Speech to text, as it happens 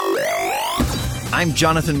I'm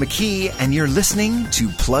Jonathan McKee, and you're listening to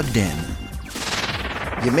Plugged In.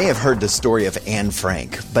 You may have heard the story of Anne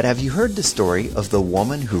Frank, but have you heard the story of the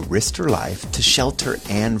woman who risked her life to shelter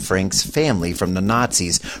Anne Frank's family from the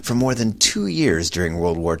Nazis for more than 2 years during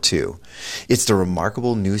World War II? It's the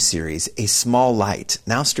remarkable new series, A Small Light,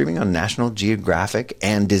 now streaming on National Geographic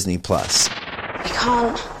and Disney+. We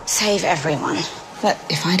can't save everyone, but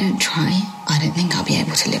if I don't try, I don't think I'll be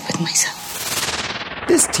able to live with myself.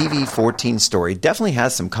 This TV-14 story definitely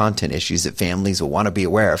has some content issues that families will want to be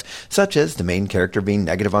aware of, such as the main character being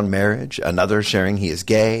negative on marriage, another sharing he is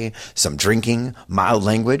gay, some drinking, mild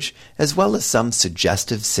language, as well as some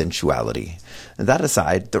suggestive sensuality. That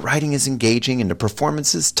aside, the writing is engaging and the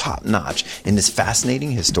performances top-notch in this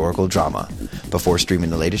fascinating historical drama. Before streaming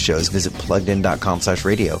the latest shows, visit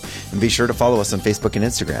pluggedin.com/radio and be sure to follow us on Facebook and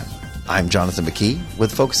Instagram. I'm Jonathan McKee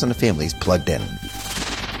with Focus on the Family's Plugged In.